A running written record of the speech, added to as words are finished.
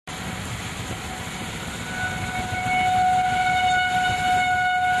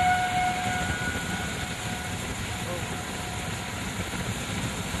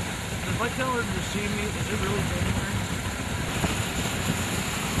tell her to see me? Is it really getting her?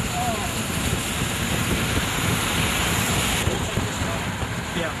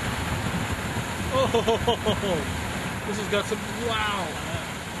 Yeah. Oh, this has got some. Wow.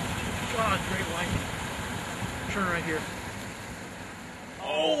 God, great lightning. Turn right here.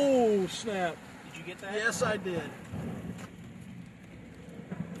 Oh, snap. Did you get that? Yes, I did.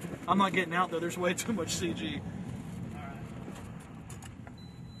 I'm not getting out though. There's way too much CG. All right.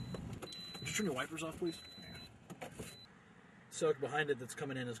 Would you turn your wipers off, please? Soak behind it that's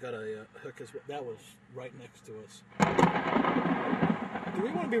coming in has got a hook as well. That was right next to us. Do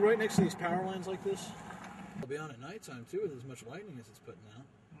we want to be right next to these power lines like this? It'll be on at nighttime too with as much lightning as it's putting out.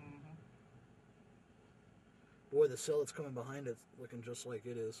 Mm-hmm. Boy, the cell that's coming behind it's looking just like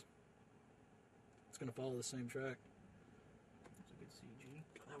it is. It's going to follow the same track. That's a good CG.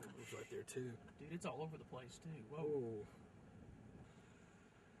 That one was right there too. Dude, it's all over the place too. Whoa. Oh.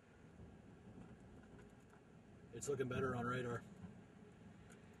 It's looking better on radar.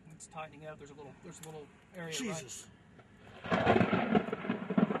 It's tightening up. There's a little area. Jesus. The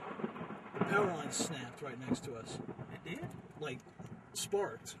power line snapped right next to us. Right? It did? Like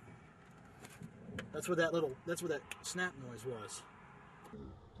sparked. That's what that snap noise was.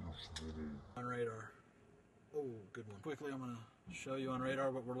 On radar. Oh, good one. Quickly, I'm going to show you on radar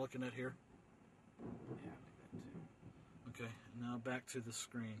what we're looking at here. Yeah, I think that too. Okay, now back to the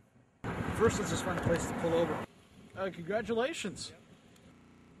screen. First, let's just find a place to pull over. Congratulations. Yep.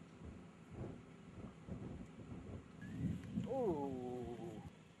 Oh.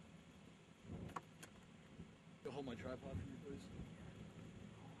 You'll hold my tripod for me, please.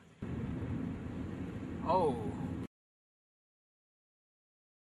 Oh.